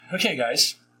Okay,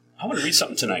 guys, I want to read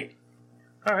something tonight.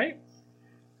 All right.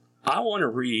 I want to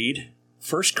read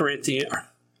 1 Peter.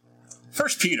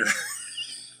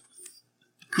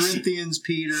 Corinthians,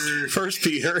 Peter. 1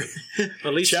 Peter.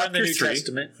 At least Chapter from the New 3.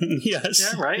 Testament.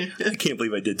 Yes. Yeah, right. I can't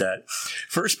believe I did that.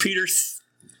 1 Peter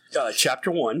chapter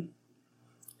 1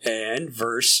 and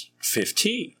verse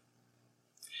 15.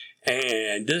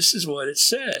 And this is what it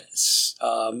says.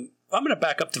 I'm going to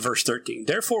back up to verse 13.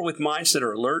 Therefore, with minds that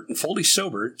are alert and fully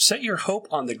sober, set your hope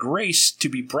on the grace to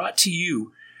be brought to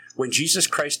you when Jesus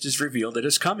Christ is revealed at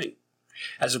his coming.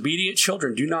 As obedient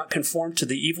children, do not conform to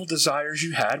the evil desires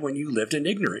you had when you lived in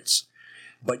ignorance.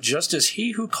 But just as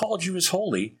he who called you is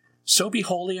holy, so be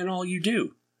holy in all you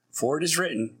do. For it is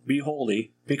written, be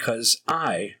holy, because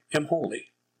I am holy.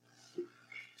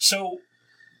 So,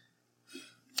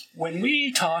 when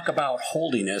we talk about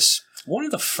holiness, one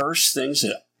of the first things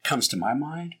that comes to my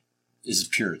mind is the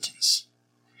Puritans.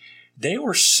 They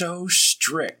were so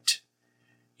strict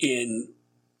in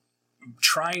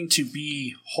trying to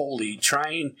be holy,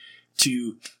 trying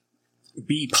to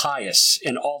be pious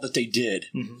in all that they did.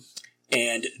 Mm-hmm.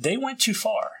 And they went too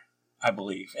far, I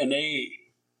believe, and they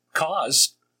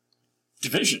caused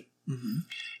division. Mm-hmm.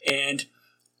 And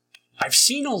I've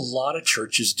seen a lot of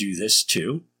churches do this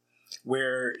too,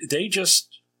 where they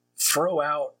just throw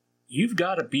out, you've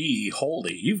got to be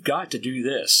holy, you've got to do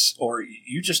this, or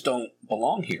you just don't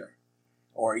belong here,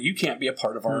 or you can't be a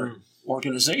part of our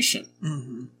organization.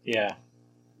 Mm-hmm. Yeah.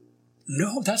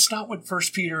 No, that's not what 1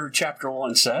 Peter chapter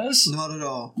 1 says. Not at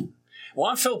all. Well,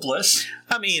 I'm Phil Bliss.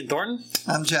 I'm Ian Thornton.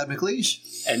 I'm Chad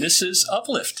McLeish. And this is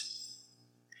Uplift.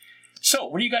 So,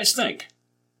 what do you guys think?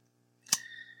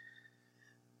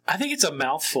 I think it's a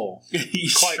mouthful,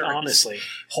 quite Sure. honestly.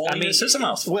 Holiness is a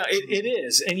mouthful. Well, it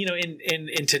is. And,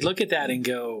 and to look at that and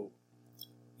go,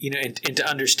 and to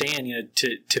understand,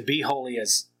 to be holy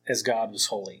as God was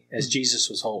holy, as Jesus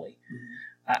was holy. Mm-hmm.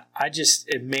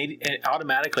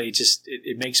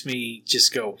 It makes me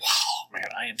just go, wow, man,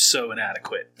 I am so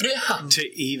inadequate to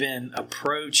even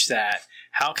approach that.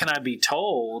 How can I be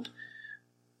told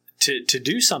to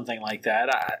do something like that?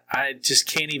 I just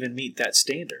can't even meet that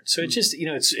standard. So it's just,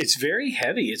 it's very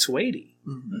heavy. It's weighty.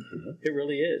 Mm-hmm. It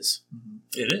really is. Mm-hmm.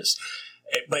 It is.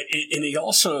 But he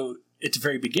also, at the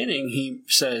very beginning, he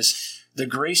says, the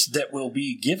grace that will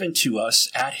be given to us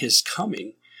at his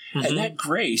coming. Mm-hmm. And that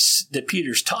grace that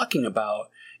Peter's talking about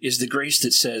is the grace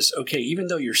that says, okay, even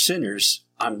though you're sinners,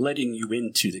 I'm letting you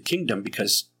into the kingdom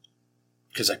because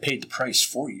I paid the price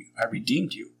for you. I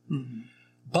redeemed you. Mm-hmm.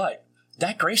 But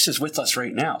that grace is with us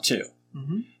right now, too.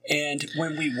 Mm-hmm. And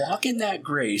when we walk in that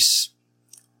grace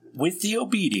with the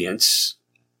obedience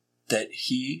that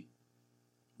he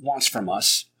wants from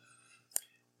us,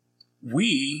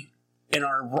 we, in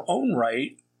our own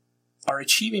right, are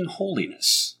achieving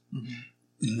holiness. Mm-hmm.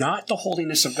 Not the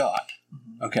holiness of God,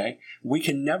 okay? We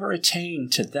can never attain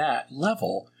to that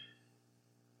level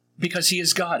because he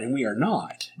is God and we are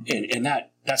not. And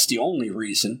that's the only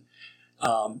reason.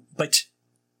 But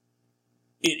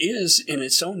it is, in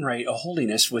its own right, a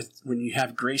holiness when you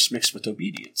have grace mixed with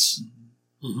obedience.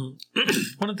 Mm-hmm.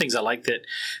 One of the things I like that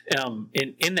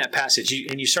in that passage,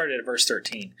 and you started at verse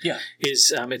 13,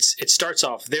 is it starts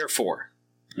off, therefore.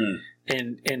 Mm.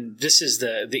 And this is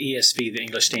the ESV, the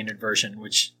English Standard Version,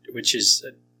 which is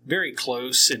very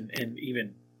close, and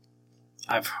even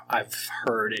I've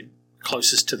heard it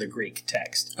closest to the Greek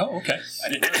text. Oh, okay. I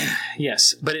didn't know.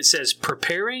 Yes, but it says,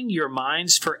 preparing your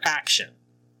minds for action.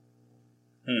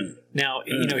 Now,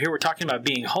 here we're talking about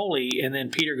being holy, and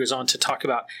then Peter goes on to talk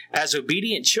about as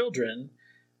obedient children.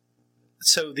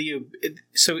 So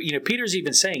Peter's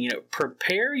even saying,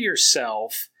 prepare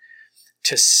yourself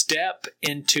to step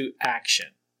into action.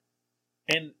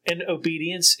 And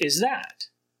obedience is that.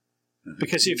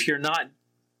 Because if you're not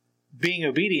being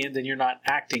obedient, then you're not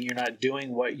acting, you're not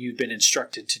doing what you've been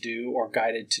instructed to do or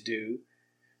guided to do.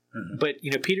 Mm-hmm. But,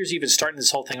 Peter's even starting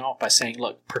this whole thing off by saying,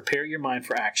 look, prepare your mind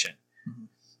for action. Mm-hmm.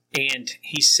 And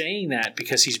he's saying that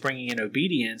because he's bringing in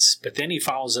obedience, but then he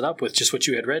follows it up with just what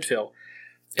you had read, Phil.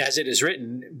 As it is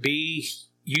written,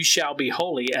 you shall be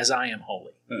holy as I am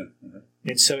holy. Mm-hmm.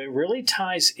 And so it really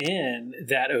ties in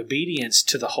that obedience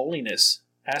to the holiness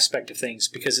aspect of things,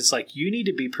 because it's like you need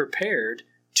to be prepared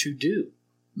to do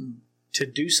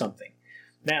something.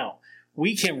 Now,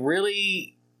 we can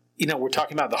really, we're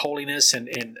talking about the holiness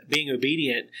and being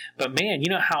obedient, but man,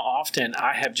 how often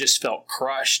I have just felt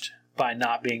crushed by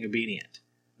not being obedient.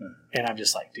 And I'm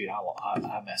just like, dude,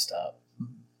 I messed up.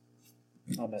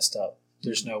 I messed up.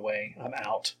 There's no way. I'm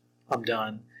out. I'm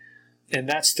done. And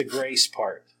that's the grace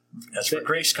part. That's where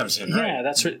grace comes in, right?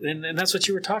 Yeah, and that's what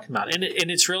you were talking about, and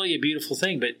it's really a beautiful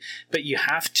thing. But you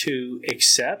have to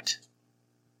accept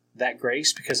that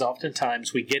grace, because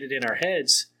oftentimes we get it in our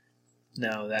heads.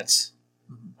 No,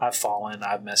 I've fallen,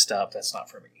 I've messed up. That's not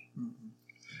for me.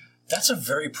 That's a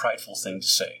very prideful thing to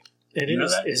say. It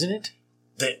is, isn't it?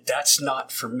 That's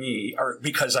not for me, or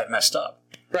because I messed up.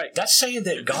 Right. That's saying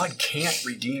that God can't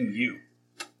redeem you.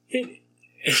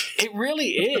 It really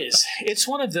is. It's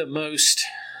one of the most.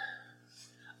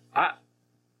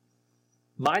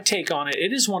 My take on it.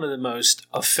 It is one of the most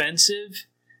offensive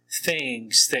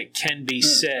things that can be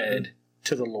said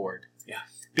to the Lord. Yeah.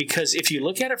 Because if you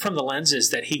look at it from the lenses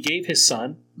that He gave His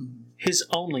Son, His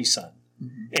only Son,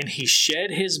 and He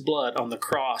shed His blood on the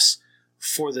cross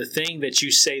for the thing that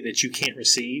you say that you can't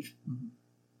receive,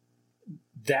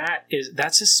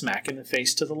 that's a smack in the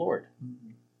face to the Lord.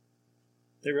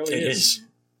 It really is.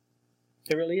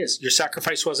 It really is. Your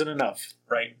sacrifice wasn't enough.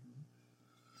 Right.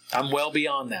 I'm well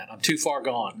beyond that. I'm too far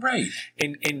gone. Right.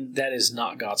 And that is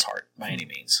not God's heart by any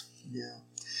means. Yeah.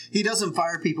 He doesn't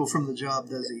fire people from the job,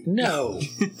 does he? No.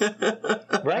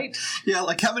 Right? Yeah,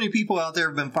 like how many people out there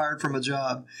have been fired from a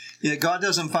job? Yeah, God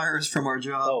doesn't fire us from our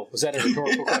job. Oh, was that a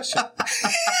rhetorical question?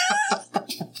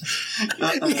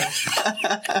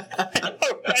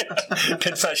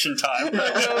 Confession time.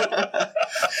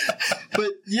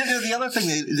 But, the other thing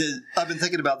that I've been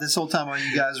thinking about this whole time while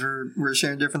you guys were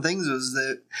sharing different things was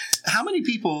that how many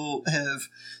people have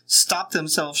stopped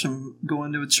themselves from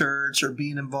going to a church or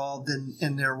being involved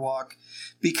in their walk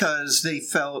because they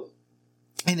felt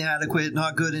inadequate,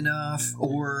 not good enough,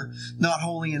 or not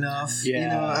holy enough.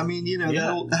 Yeah. How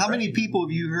many people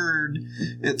have you heard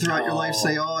throughout your life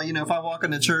say, if I walk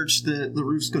into church, the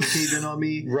roof's going to cave in on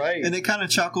me. Right. And they kind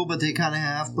of chuckle, but they kind of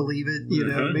half believe it.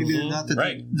 Maybe not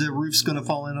that the roof's going to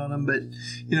fall in on them, but,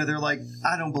 they're like,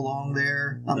 I don't belong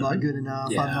there. I'm not good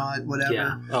enough. Yeah. I'm not whatever.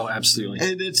 Yeah. Oh, absolutely.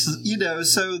 And it's,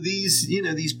 so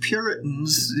these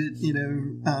Puritans,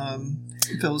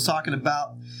 Phil was talking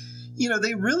about,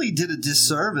 they really did a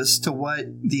disservice to what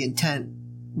the intent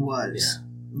was.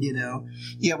 Yeah.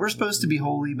 We're supposed to be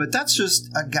holy, but that's just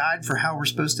a guide for how we're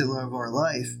supposed to live our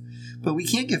life. But we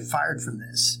can't get fired from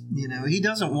this. He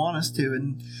doesn't want us to.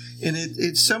 And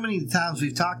it's so many times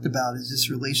we've talked about is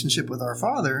this relationship with our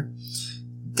Father.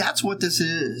 That's what this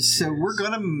is. So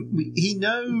He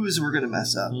knows we're gonna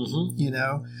mess up.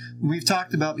 We've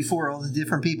talked about before all the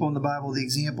different people in the Bible, the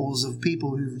examples of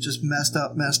people who've just messed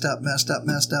up,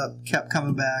 kept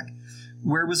coming back.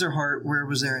 Where was their heart? Where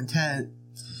was their intent?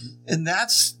 And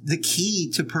that's the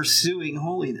key to pursuing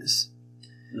holiness.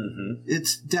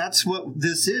 That's what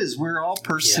this is. We're all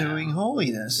pursuing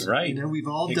holiness. Right. We've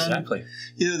all done,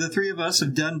 the three of us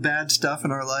have done bad stuff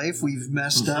in our life. We've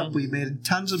messed up. We've made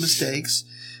tons of mistakes.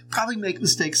 Probably make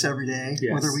mistakes every day,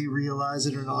 whether we realize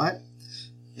it or not.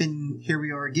 And here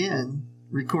we are again,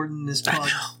 recording this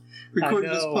podcast,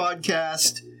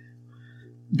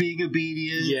 being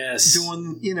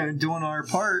obedient, doing our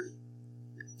part.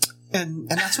 And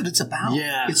that's what it's about.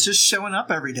 Yeah. It's just showing up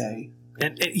every day.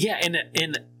 And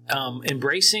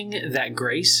embracing that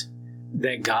grace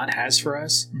that God has for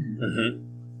us.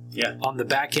 Yeah. On the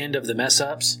back end of the mess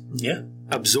ups. Yeah.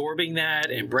 Absorbing that,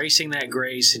 embracing that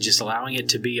grace, and just allowing it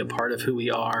to be a part of who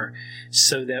we are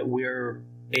so that we're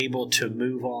able to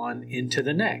move on into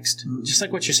the next. Just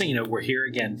like what you're saying, we're here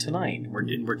again tonight.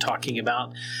 We're talking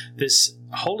about this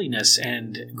holiness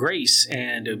and grace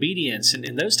and obedience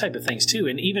and those type of things too.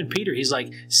 And even Peter, he's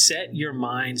like, set your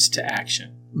minds to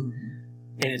action.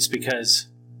 And it's because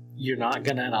you're not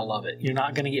going to, and I love it, you're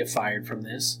not going to get fired from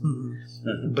this,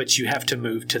 but you have to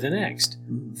move to the next.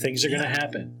 Things are going to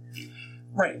happen.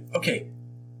 Right. Okay.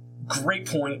 Great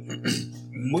point.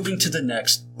 Moving to the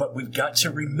next, but we've got to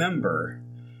remember,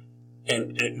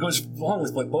 and it goes along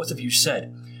with what both of you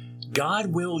said, God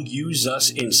will use us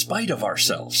in spite of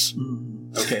ourselves.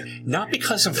 Okay? Not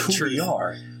because of who we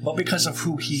are, but because of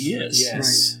who He is.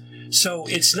 Yes. Right. So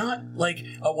it's not like,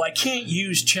 I can't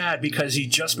use Chad because he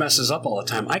just messes up all the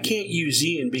time. I can't use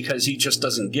Ian because he just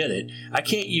doesn't get it. I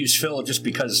can't use Phil just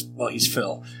because, he's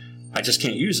Phil. I just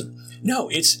can't use him. No,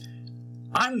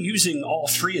 I'm using all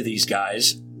three of these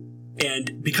guys,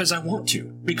 and because I want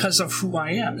to, because of who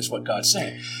I am, is what God's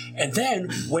saying. And then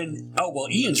when,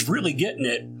 Ian's really getting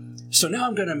it, so now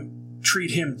I'm going to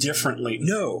treat him differently.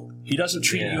 No, He doesn't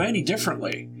treat you any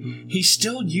differently. He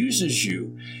still uses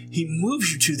you. He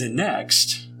moves you to the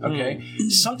next, okay?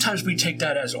 Sometimes we take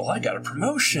that as, I got a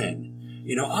promotion.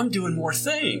 I'm doing more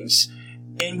things.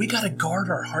 And we got to guard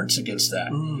our hearts against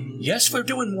that. Yes, we're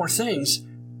doing more things,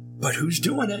 But who's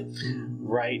doing it?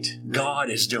 Right. God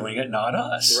is doing it, not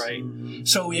us. Right.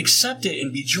 So we accept it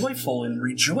and be joyful and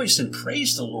rejoice and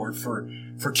praise the Lord for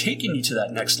taking you to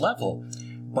that next level.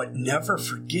 But never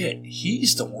forget,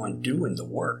 He's the one doing the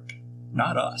work,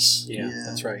 not us. Yeah,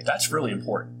 that's right. That's really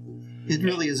important. It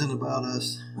really isn't about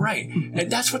us. Right.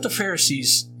 And that's what the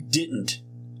Pharisees didn't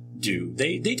do.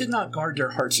 They did not guard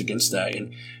their hearts against that.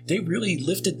 And they really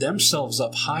lifted themselves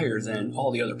up higher than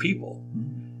all the other people.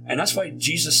 And that's why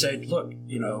Jesus said, look,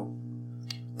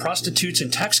 prostitutes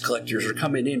and tax collectors are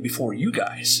coming in before you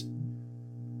guys.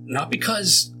 Not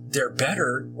because they're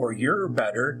better or you're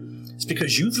better. It's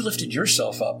because you've lifted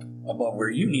yourself up above where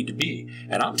you need to be.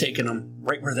 And I'm taking them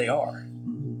right where they are.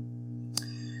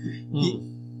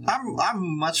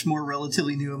 I'm much more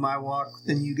relatively new in my walk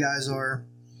than you guys are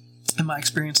in my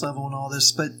experience level and all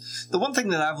this. But the one thing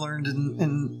that I've learned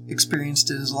and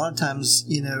experienced is a lot of times,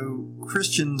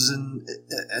 Christians and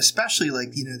especially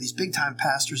like, these big time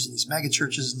pastors in these mega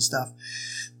churches and stuff,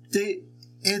 they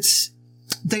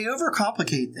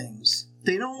overcomplicate things.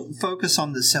 They don't focus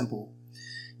on the simple,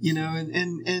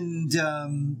 and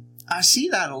I see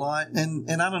that a lot, and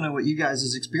I don't know what you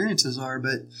guys' experiences are,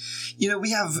 but,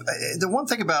 we have, the one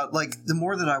thing about, like, the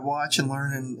more that I watch and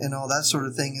learn and all that sort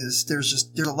of thing is there's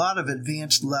a lot of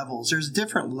advanced levels. There's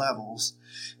different levels,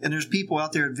 and there's people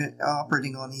out there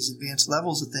operating on these advanced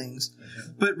levels of things.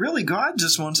 But really, God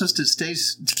just wants us to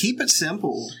keep it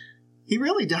simple. He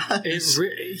really does.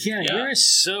 You're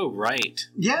so right.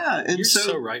 Yeah. And you're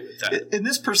so right with that. In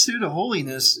this pursuit of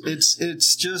holiness,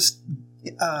 it's just,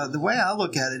 the way I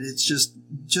look at it, it's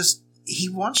just He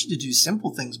wants you to do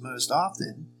simple things most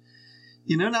often.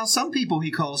 Now some people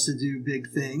He calls to do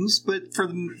big things, but for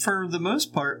the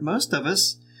most part, most of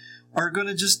us are going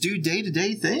to just do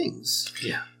day-to-day things.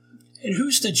 Yeah. And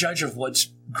who's the judge of what's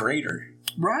greater?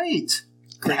 Right.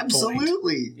 Great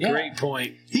Absolutely. Point. Yeah. Great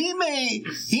point. He may,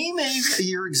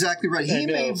 you're exactly right. He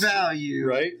may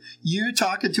value you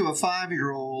talking to a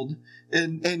 5-year-old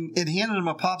and handing him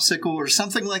a popsicle or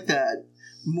something like that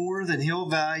more than he'll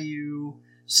value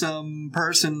some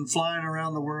person flying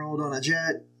around the world on a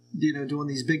jet, doing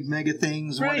these big mega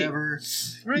things, whatever.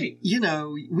 Right.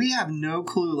 We have no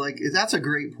clue. Like, that's a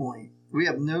great point. We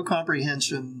have no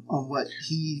comprehension on what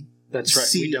He That's right.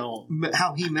 We don't.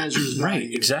 How He measures value.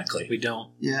 Right, exactly. We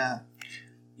don't. Yeah.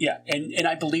 Yeah, and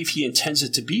I believe He intends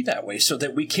it to be that way so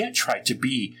that we can't try to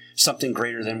be something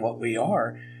greater than what we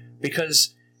are,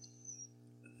 because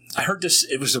I heard this,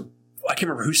 I can't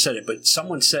remember who said it, but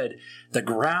someone said the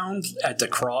ground at the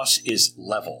cross is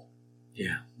level.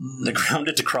 Yeah. The ground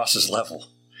at the cross is level.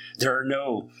 There are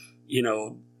no,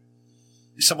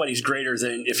 somebody's greater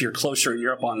than, if you're closer and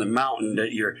you're up on the mountain,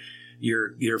 that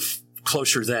you're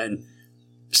closer than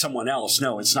someone else.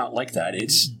 No, it's not like that.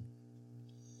 It's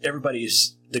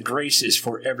the grace is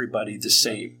for everybody the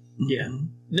same. Yeah.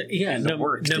 Yeah. And the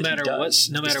work no matter what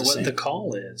same. the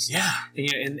call is. Yeah.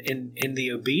 And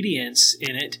the obedience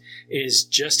in it is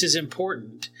just as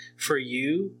important for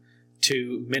you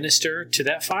to minister to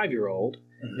that 5-year-old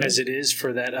as it is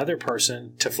for that other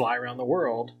person to fly around the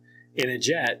world in a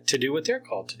jet to do what they're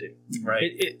called to do.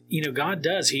 Right. God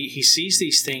does. He sees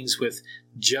these things with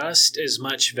just as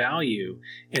much value,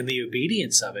 and the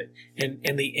obedience of it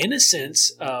and the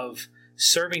innocence of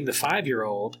serving the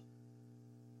 5-year-old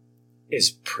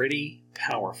is pretty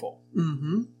powerful.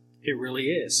 Mm-hmm. It really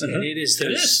is. And it is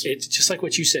those, it's just like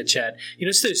what you said, Chad.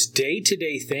 It's those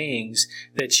day-to-day things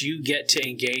that you get to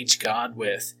engage God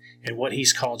with and what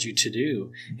He's called you to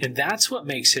do. And that's what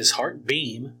makes His heart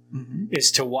beam,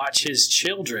 is to watch His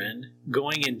children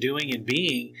going and doing and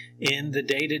being in the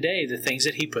day-to-day, the things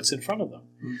that He puts in front of them.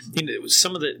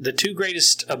 Some of the two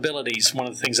greatest abilities, one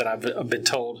of the things that I've been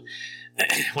told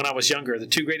when I was younger, the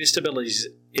two greatest abilities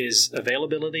is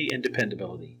availability and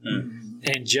dependability.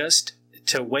 And just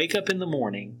to wake up in the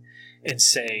morning and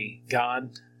say,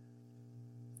 God,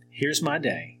 here's my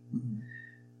day.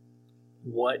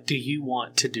 What do you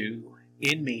want to do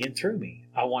in me and through me?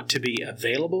 I want to be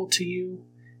available to you,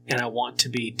 and I want to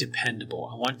be dependable.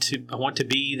 I want to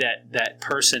be that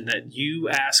person that you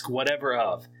ask whatever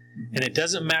of. And it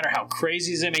doesn't matter how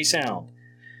crazy as it may sound,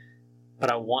 but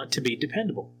I want to be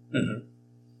dependable.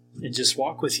 And just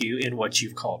walk with you in what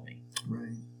you've called me.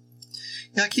 Right.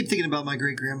 Yeah, I keep thinking about my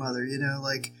great grandmother.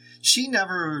 Like, she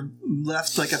never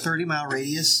left like a 30-mile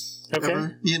radius.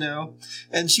 Ever,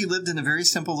 and she lived in a very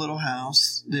simple little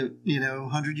house,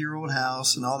 100-year-old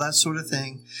house and all that sort of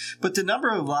thing. But the number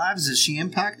of lives that she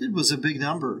impacted was a big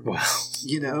number. Wow.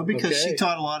 Because she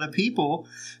taught a lot of people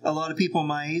in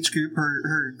my age group,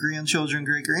 her grandchildren,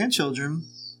 great-grandchildren,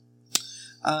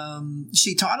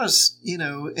 she taught us,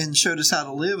 and showed us how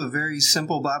to live a very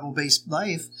simple Bible-based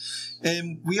life.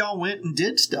 And we all went and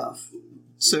did stuff.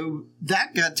 So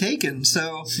that got taken.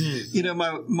 So,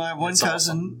 my one That's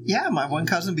cousin, my one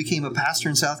cousin became a pastor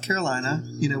in South Carolina,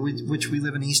 which we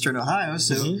live in Eastern Ohio.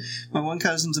 So my one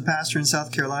cousin's a pastor in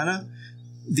South Carolina.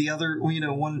 The other,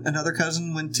 another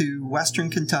cousin went to Western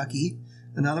Kentucky.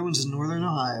 Another one's in Northern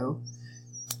Ohio.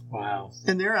 Wow.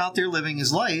 And they're out there living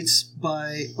as lights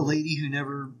by a lady who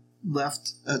never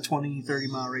left a 20, 30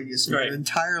 mile radius in her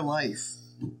entire life.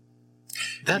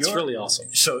 That's really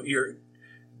awesome. So your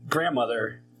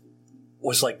grandmother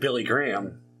was like Billy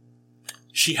Graham.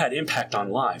 She had impact on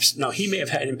lives. Now, he may have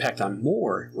had impact on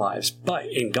more lives, but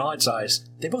in God's eyes,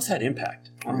 they both had impact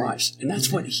on lives. And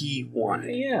that's what he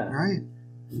wanted. Yeah. Right.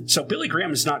 So Billy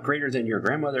Graham is not greater than your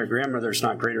grandmother. Grandmother is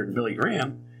not greater than Billy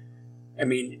Graham. I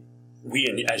mean,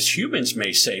 we as humans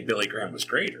may say Billy Graham was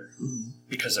greater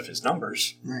because of his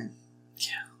numbers. Right.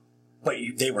 Yeah. But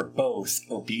they were both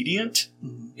obedient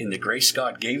in the grace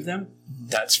God gave them.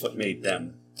 That's what made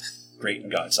them great in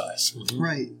God's eyes.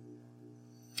 Right.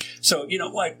 So,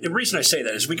 the reason I say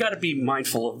that is we got to be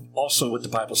mindful of also what the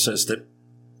Bible says, that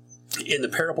in the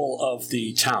parable of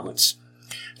the talents,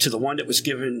 to the one that was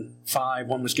given 5,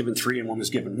 one was given 3, and one was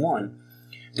given 1.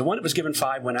 The one that was given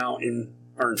 5 went out and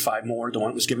earned 5 more. The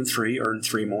one that was given 3 earned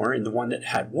 3 more. And the one that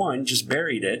had 1 just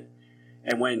buried it.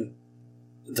 And when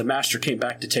the master came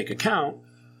back to take account,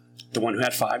 the one who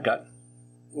had 5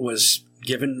 was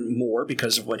given more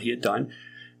because of what he had done.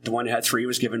 The one who had 3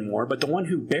 was given more. But the one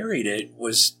who buried it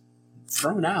was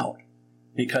thrown out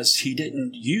because he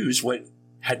didn't use what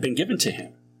had been given to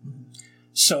him.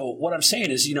 So what I'm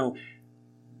saying is,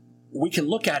 we can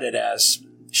look at it as,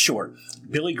 sure,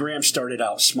 Billy Graham started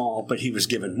out small, but he was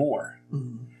given more.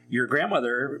 Your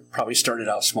grandmother probably started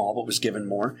out small, but was given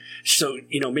more. So,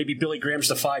 maybe Billy Graham's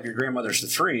the 5, your grandmother's the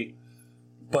 3.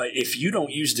 But if you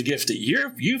don't use the gift that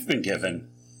you've been given,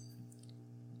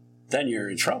 then you're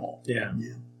in trouble. Yeah.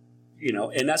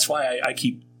 And that's why I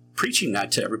keep preaching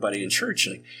that to everybody in church.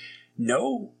 Like,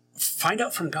 find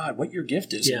out from God what your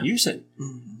gift is and use it.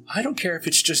 I don't care if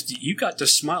it's just you got the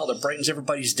smile that brightens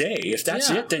everybody's day. If that's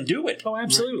it, then do it. Oh,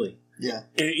 absolutely. Yeah.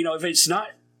 And, if it's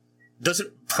not,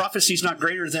 prophecy's not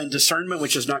greater than discernment,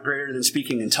 which is not greater than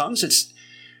speaking in tongues. It's,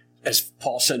 as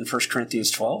Paul said in 1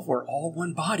 Corinthians 12, we're all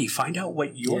one body. Find out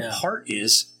what your part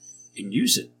is and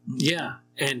use it. Yeah.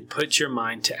 And put your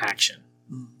mind to action.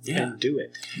 Yeah. And do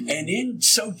it. And in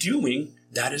so doing,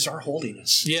 that is our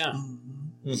holiness. Yeah.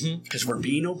 Because we're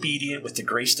being obedient with the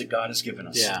grace that God has given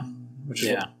us. Yeah. Which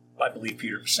is what I believe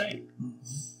Peter was saying.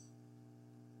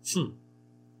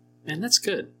 Man, that's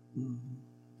good.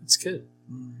 That's good.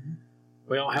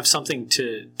 We all have something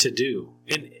to do.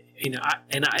 And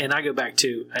I go back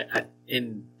to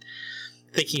in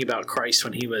thinking about Christ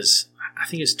when he was, I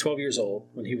think he was 12 years old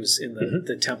when he was in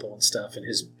the temple and stuff, and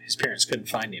his parents couldn't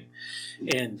find him.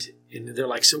 And they're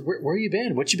like, so where you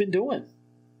been? What you been doing?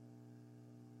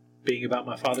 Being about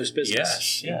my Father's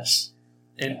business. Yes.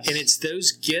 And it's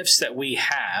those gifts that we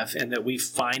have and that we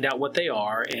find out what they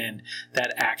are and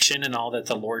that action and all that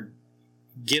the Lord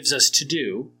gives us to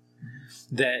do,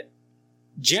 that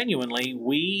genuinely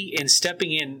we, in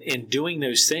stepping in and doing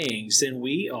those things, then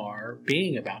we are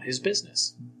being about his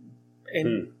business.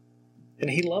 And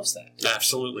he loves that.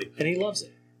 Absolutely. And he loves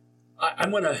it. I'm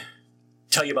going to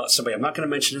tell you about somebody. I'm not going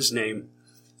to mention his name.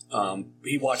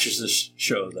 He watches this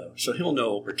show, though, so he'll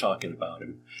know we're talking about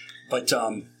him. But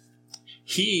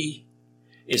he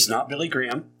is not Billy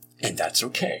Graham, and that's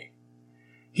okay.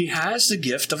 He has the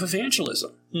gift of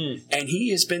evangelism, and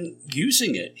he has been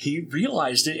using it. He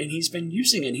realized it, and he's been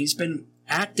using it. He's been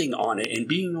acting on it and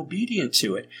being obedient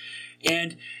to it.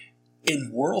 And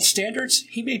in world standards,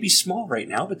 he may be small right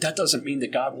now, but that doesn't mean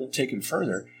that God won't take him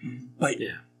further. But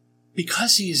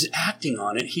because he is acting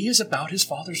on it, he is about his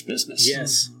Father's business.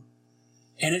 Yes.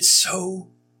 And it's so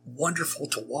wonderful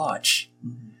to watch.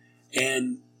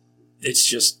 And it's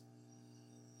just,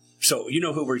 so you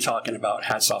know who we're talking about.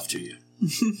 Hats off to you.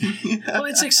 Well,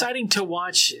 it's exciting to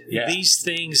watch these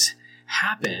things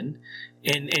happen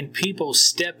and people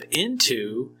step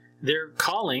into their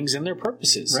callings and their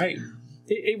purposes. Right.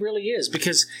 It really is,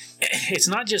 because it's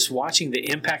not just watching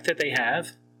the impact that they have,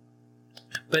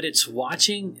 but it's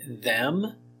watching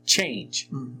them change.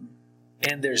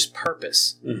 And there's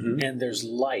purpose and there's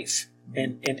life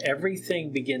and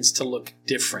everything begins to look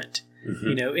different.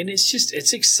 And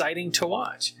it's exciting to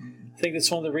watch. I think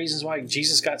that's one of the reasons why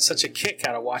Jesus got such a kick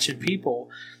out of watching people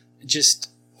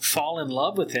just fall in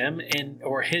love with him,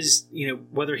 or his,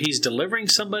 whether he's delivering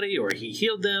somebody or he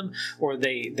healed them, or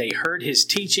they heard his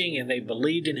teaching and they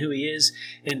believed in who he is.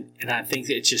 And I think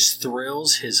that it just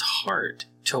thrills his heart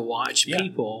to watch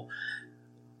people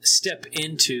step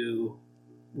into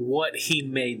what he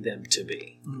made them to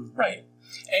be. Right.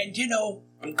 And,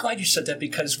 I'm glad you said that,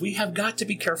 because we have got to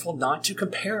be careful not to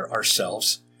compare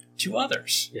ourselves to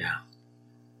others. Yeah.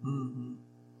 Mm-hmm.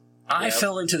 I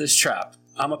fell into this trap.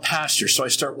 I'm a pastor, so I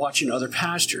start watching other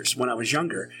pastors when I was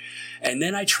younger. And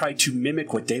then I tried to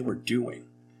mimic what they were doing.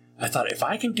 I thought, if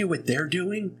I can do what they're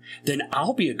doing, then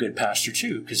I'll be a good pastor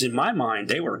too. Because in my mind,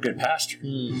 they were a good pastor.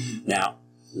 Mm-hmm. Now,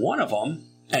 one of them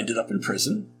ended up in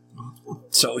prison.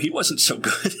 So he wasn't so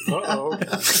good.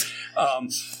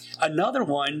 Another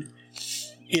one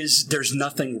is, there's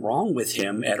nothing wrong with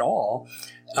him at all.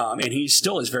 And he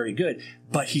still is very good,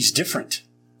 but he's different.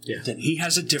 Yeah. Then he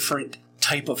has a different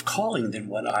type of calling than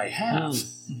what I have.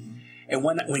 Mm-hmm. And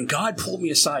when God pulled me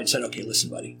aside and said, okay, listen,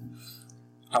 buddy,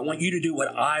 I want you to do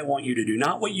what I want you to do,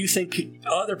 not what you think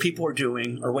other people are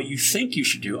doing or what you think you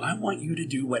should do. I want you to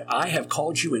do what I have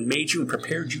called you and made you and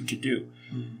prepared you to do.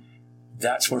 Mm-hmm.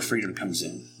 That's where freedom comes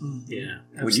in. Yeah.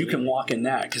 Absolutely. When you can walk in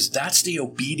that, because that's the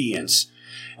obedience.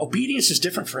 Obedience is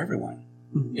different for everyone.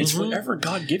 Mm-hmm. It's whatever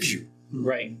God gives you.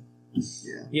 Right.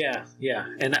 Yeah.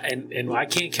 And I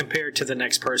can't compare it to the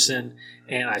next person,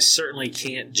 and I certainly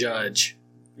can't judge.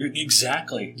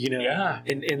 Exactly.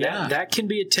 And that can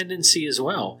be a tendency as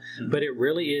well. Mm-hmm. But it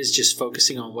really is just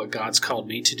focusing on what God's called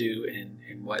me to do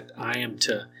and what I am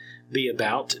to be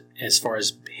about as far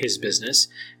as his business,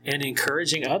 and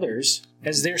encouraging others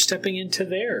as they're stepping into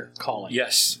their calling.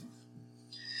 Yes.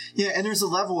 Yeah, and there's a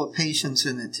level of patience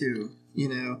in it too.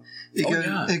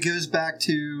 It goes back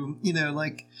to,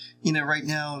 right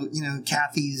now,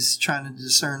 Kathy's trying to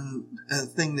discern a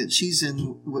thing that she's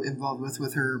involved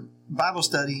with her Bible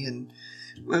study, and,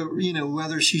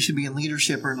 whether she should be in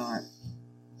leadership or not,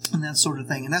 and that sort of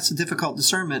thing. And that's a difficult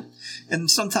discernment.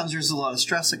 And sometimes there's a lot of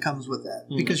stress that comes with that,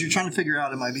 because you're trying to figure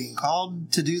out, am I being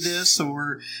called to do this,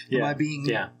 or am I being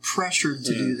pressured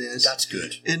to do this? That's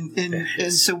good.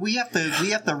 And so we have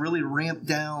to really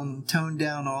tone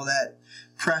down all that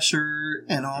pressure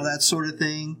and all that sort of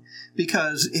thing,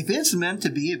 because if it's meant to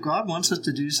be, if God wants us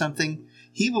to do something,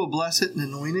 he will bless it and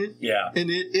anoint it. Yeah.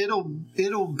 And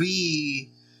it'll be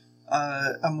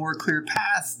a more clear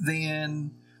path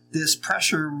than this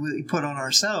pressure we put on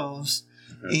ourselves,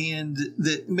 and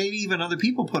that maybe even other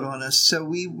people put on us. So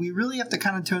we really have to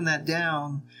kind of tone that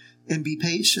down and be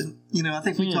patient. I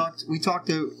think we talked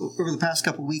over the past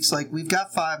couple of weeks, like, we've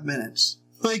got 5 minutes.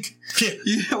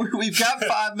 We've got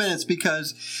 5 minutes,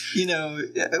 because,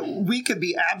 we could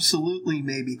be absolutely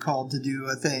maybe called to do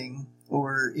a thing,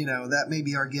 or, that may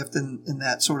be our gift and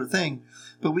that sort of thing.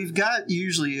 But we've got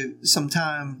usually some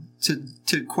time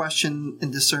to question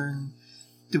and discern,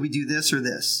 do we do this or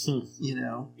this?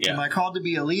 Am I called to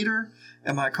be a leader?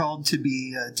 Am I called to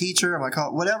be a teacher? Am I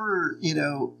called, whatever,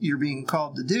 you're being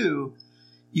called to do,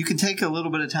 you can take a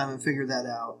little bit of time and figure that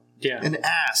out. Yeah. And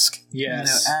ask.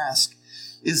 Yes. Ask.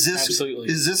 Is Absolutely.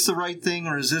 this the right thing,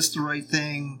 or is this the right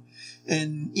thing?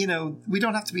 And, we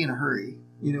don't have to be in a hurry.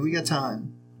 We got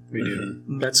time. We do.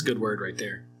 Mm-hmm. That's a good word right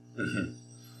there. Mm-hmm.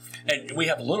 And we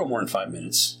have a little more than 5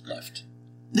 minutes left.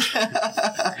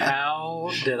 How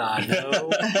did I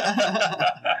know?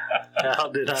 How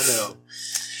did I know?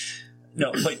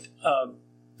 No, but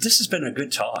this has been a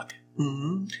good talk.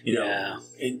 Mm-hmm.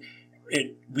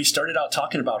 We started out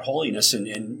talking about holiness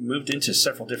and moved into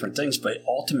several different things, but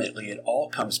ultimately it all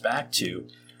comes back to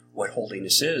what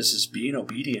holiness is being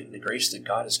obedient in the grace that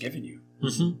God has given you.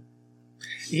 Mm-hmm.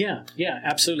 Yeah,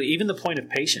 absolutely. Even the point of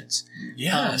patience.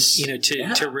 Yes.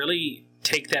 To really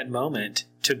take that moment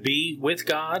to be with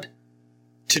God,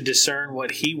 to discern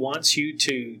what he wants you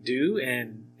to do,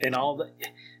 and all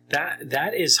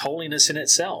that is holiness in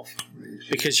itself,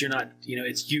 because you're not,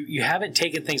 it's you haven't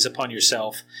taken things upon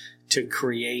yourself to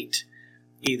create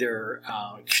either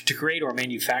to create or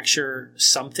manufacture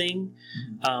something,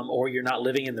 or you're not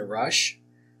living in the rush,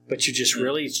 but you're just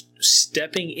really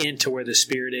stepping into where the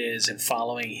Spirit is and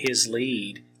following his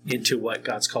lead into what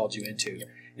God's called you into.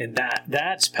 And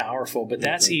that's powerful, but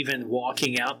that's even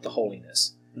walking out the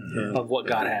holiness of what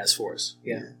God has for us.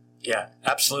 Yeah,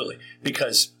 absolutely.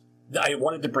 Because I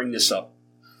wanted to bring this up.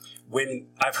 When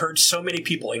I've heard so many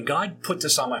people, and God put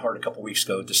this on my heart a couple weeks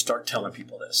ago to start telling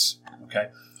people this,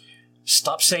 okay?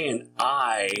 Stop saying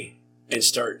I and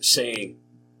start saying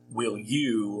will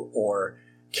you or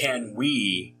can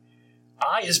we.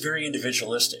 I is very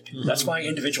individualistic. Mm-hmm. That's why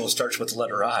individual starts with the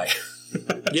letter I.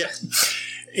 Yeah.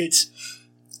 It's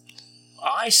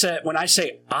when I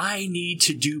say I need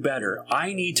to do better,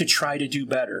 I need to try to do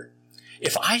better,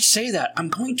 if I say that, I'm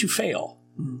going to fail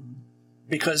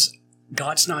because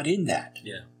God's not in that.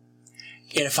 Yeah.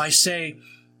 And if I say,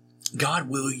 God,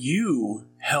 will you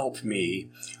help me?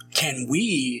 Can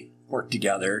we work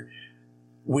together?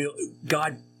 Will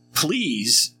God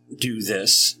please do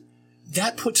this?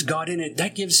 That puts God in it.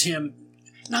 That gives him,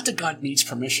 not that God needs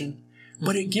permission,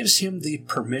 but it gives him the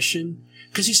permission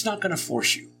because he's not going to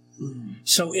force you.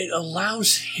 So it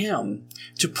allows him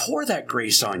to pour that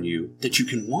grace on you that you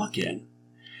can walk in,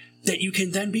 that you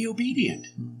can then be obedient.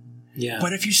 Yeah.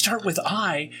 But if you start with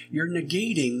I, you're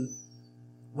negating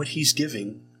what he's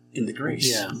giving in the grace.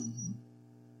 Yeah.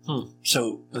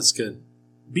 So That's good.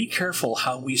 be careful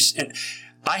how we, and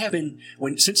I have been,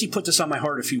 since he put this on my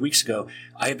heart a few weeks ago,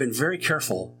 I have been very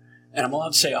careful, and I'm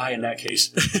allowed to say I in that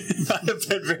case. I have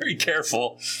been very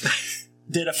careful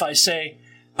that if I say,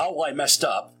 oh, well, I messed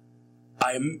up,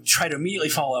 I try to immediately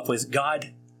follow up with,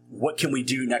 God, what can we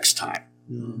do next time?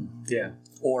 Yeah.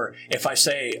 Or if I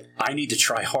say, I need to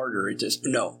try harder,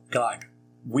 no, God,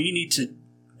 we need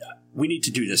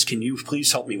to do this. Can you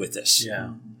please help me with this?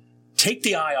 Yeah. Take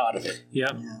the I out of it.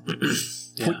 Yeah.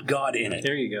 Put God in it.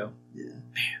 There you go. Yeah.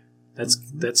 Man,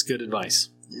 that's good advice.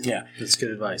 Yeah. That's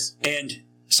good advice. And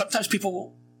sometimes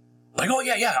people like, oh,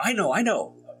 yeah, I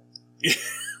know.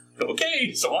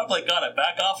 Okay. So I'm like, God, I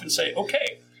back off and say,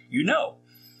 okay, you know.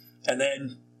 And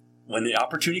then when the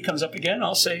opportunity comes up again,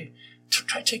 I'll say,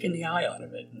 try taking the I out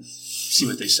of it and see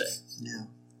what they say. Yeah.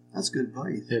 That's good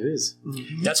advice. It is.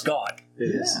 Mm-hmm. That's God.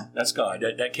 It is. That's God.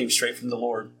 That came straight from the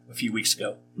Lord a few weeks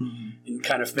ago and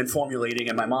kind of been formulating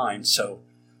in my mind. So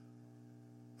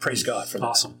praise God for that.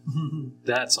 Awesome.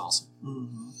 That's awesome.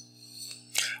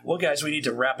 Well, guys, we need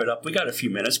to wrap it up. We got a few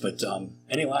minutes, but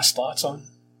any last thoughts on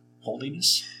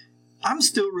holiness? I'm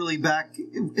still really back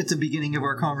at the beginning of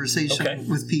our conversation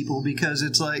with people because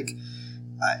it's like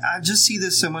I just see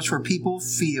this so much where people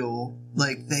feel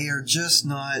like they are just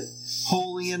not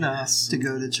holy enough to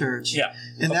go to church. Yeah.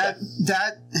 And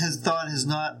that has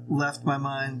not left my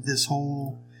mind this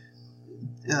whole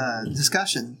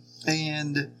discussion.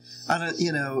 And I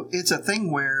don't, it's a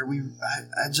thing where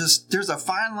there's a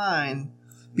fine line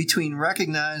between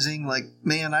recognizing like,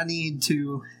 man, I need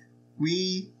to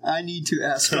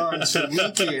ask God so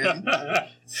we can.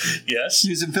 Yes.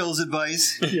 Using Phil's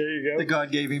advice. There you go. That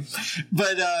God gave him.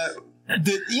 But,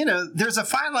 there's a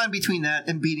fine line between that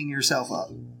and beating yourself up.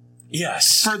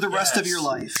 Yes. For the rest of your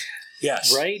life.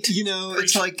 Yes. Right?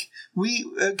 It's like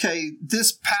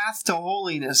this path to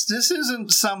holiness, this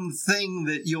isn't something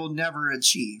that you'll never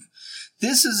achieve.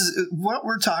 This is what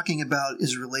we're talking about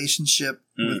is relationship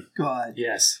with God.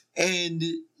 Yes. And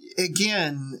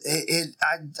again,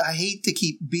 I hate to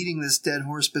keep beating this dead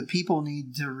horse, but people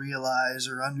need to realize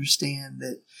or understand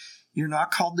that you're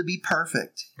not called to be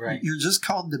perfect. Right. You're just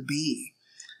called to be.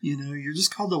 You're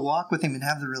just called to walk with him and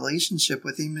have the relationship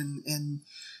with him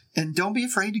and don't be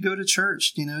afraid to go to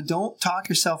church. Don't talk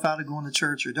yourself out of going to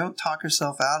church or don't talk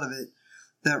yourself out of it,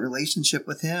 that relationship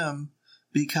with him,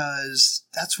 because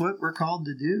that's what we're called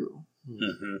to do.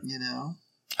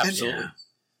 Absolutely. And,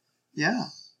 yeah.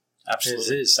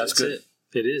 Absolutely. It is. That's good.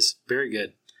 It is. Very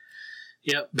good.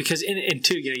 Yeah, because and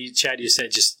too, Chad, you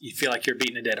said just you feel like you're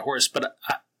beating a dead horse, but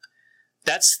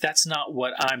that's not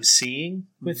what I'm seeing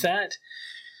with that.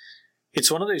 It's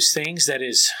one of those things that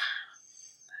is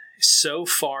so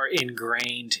far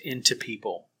ingrained into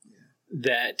people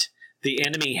that the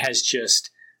enemy has just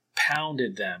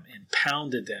pounded them and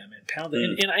pounded them and pounded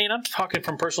them. And I'm talking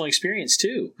from personal experience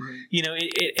too.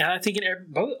 Right. And I think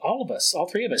all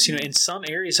three of us, in some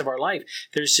areas of our life,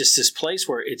 there's just this place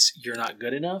where you're not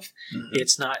good enough.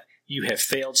 It's not, you have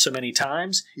failed so many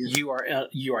times. Yeah.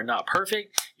 You are not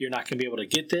perfect. You're not going to be able to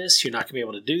get this. You're not going to be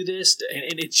able to do this.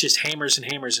 And it's just hammers and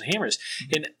hammers and hammers.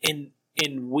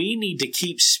 And we need to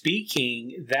keep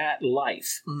speaking that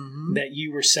life that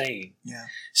you were saying,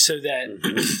 so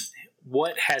that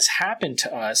what has happened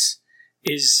to us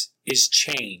is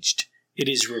changed. It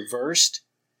is reversed,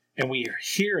 and we are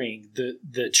hearing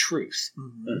the truth.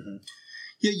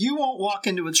 Yeah, you won't walk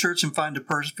into a church and find a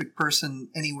perfect person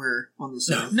anywhere on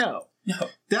the earth. No.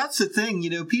 That's the thing,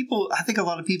 people, I think a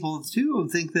lot of people too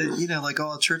think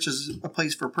that, church is a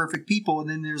place for perfect people. And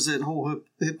then there's that whole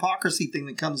hypocrisy thing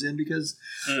that comes in because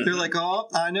they're like, oh,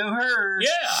 I know her. Yeah.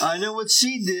 I know what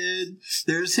she did.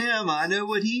 There's him. I know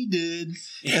what he did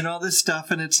and all this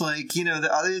stuff. And it's like,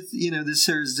 there's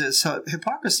this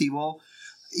hypocrisy. Well,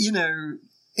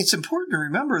 it's important to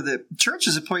remember that church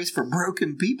is a place for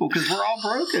broken people because we're all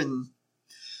broken.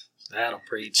 That'll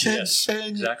preach. Yes, And-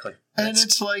 exactly. And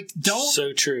it's like, don't.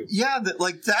 So true. Yeah,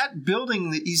 that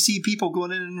building that you see people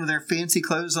going in with their fancy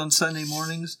clothes on Sunday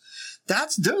mornings,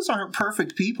 those aren't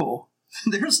perfect people.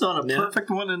 There's not a perfect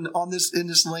one in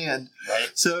this land. Right.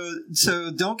 So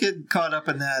don't get caught up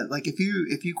in that. Like if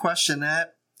you question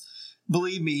that,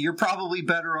 believe me, you're probably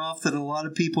better off than a lot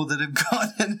of people that have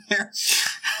gone in there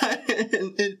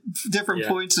in different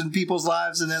points in people's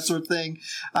lives and that sort of thing.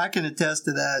 I can attest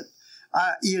to that.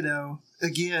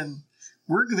 Again,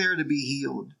 we're there to be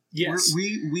healed. Yes.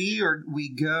 We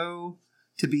go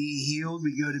to be healed.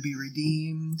 We go to be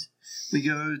redeemed. We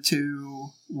go to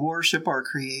worship our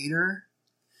Creator.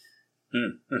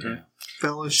 Mm-hmm. Yeah.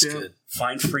 Fellowship. That's good.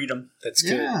 Find freedom. That's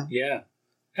good. Yeah. Yeah.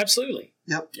 Absolutely.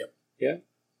 Yep. Yeah.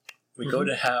 We go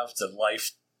to have the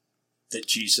life that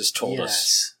Jesus told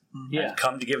us. Mm-hmm. Yeah. And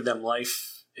come to give them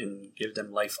life and give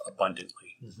them life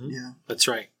abundantly. Mm-hmm. Yeah. That's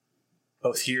right.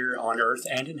 Both here on earth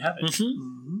and in heaven. Mm-hmm.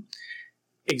 Mm-hmm.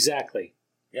 Exactly.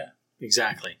 Yeah.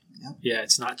 Exactly. Yep. Yeah.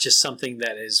 It's not just something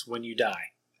that is when you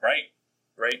die. Right.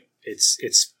 Right.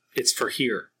 It's for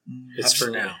here. Mm-hmm. It's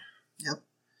Absolutely. for now. Yep.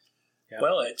 Yeah.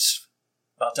 Well, it's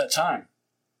about that time.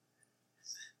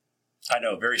 I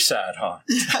know, very sad, huh?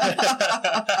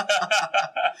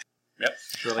 Yep.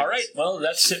 Really All right. is. Well,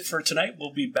 that's it for tonight.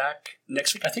 We'll be back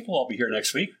next week. I think we'll all be here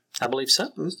next week. I believe so.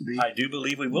 Supposed to be. I do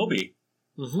believe we will be.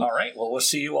 Mm-hmm. All right. Well, we'll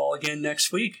see you all again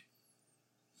next week.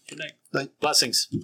 Good night. Blessings.